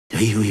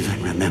Do you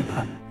even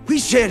remember? We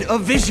shared a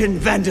vision,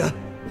 Vander.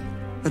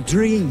 A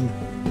dream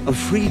of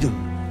freedom.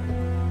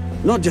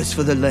 Not just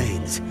for the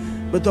lanes,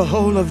 but the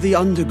whole of the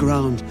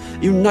underground,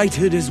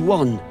 united as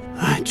one.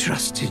 I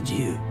trusted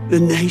you. The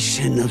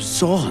nation of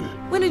Zorn.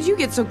 When did you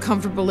get so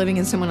comfortable living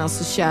in someone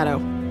else's shadow?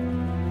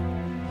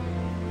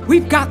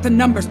 We've got the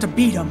numbers to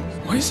beat him.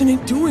 Why isn't he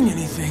doing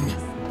anything?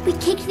 We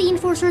kicked the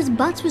Enforcer's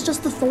butts with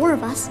just the 4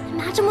 of us.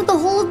 Imagine what the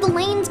whole of the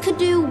lanes could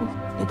do.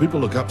 When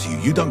people look up to you,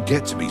 you don't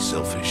get to be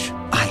selfish.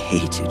 I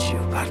hated you,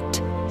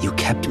 but you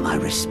kept my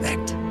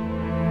respect.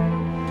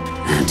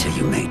 Until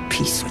you made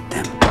peace with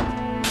them.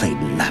 Played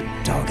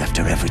lapdog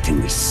after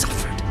everything we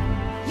suffered.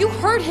 You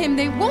heard him.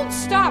 They won't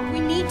stop. We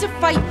need to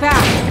fight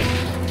back.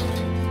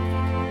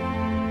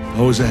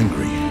 I was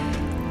angry,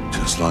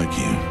 just like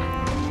you.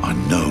 I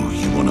know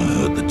you want to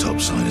hurt the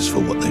Topsiders for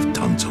what they've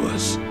done to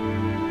us.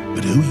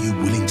 But who are you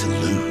willing to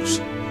lose?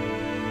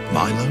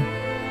 Milo?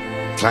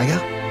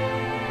 Clanger?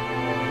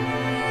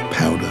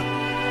 Powder?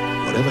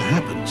 Whatever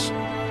happens,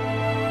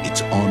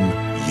 it's on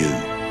you.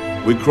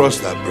 We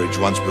crossed that bridge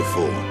once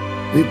before.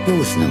 We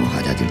both know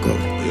how that'll go.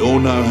 We all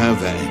know how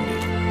that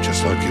ended.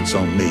 Just like it's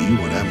on me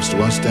what happens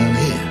to us down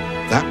here.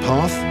 That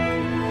path,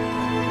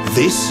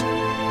 this,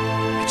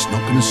 it's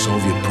not going to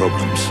solve your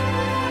problems.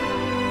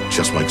 It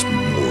just makes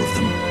more of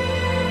them.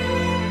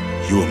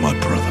 You are my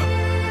brother.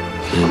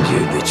 And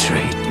you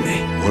betrayed me.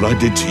 What I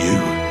did to you.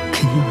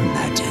 Can you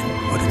imagine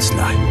what it's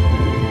like?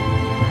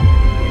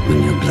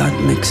 When your blood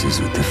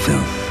mixes with the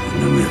filth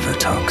and the river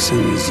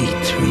toxins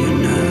eat through your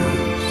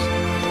nerves.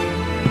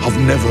 I've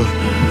never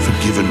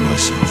forgiven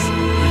myself.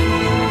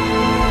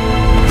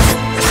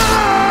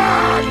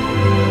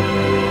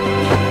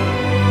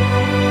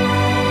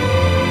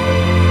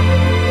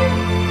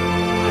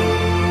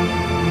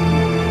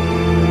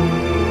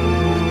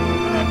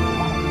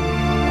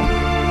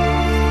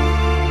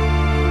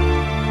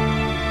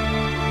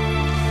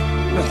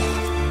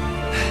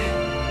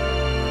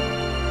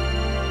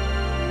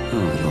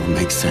 Oh, it all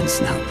makes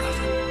sense now, bro.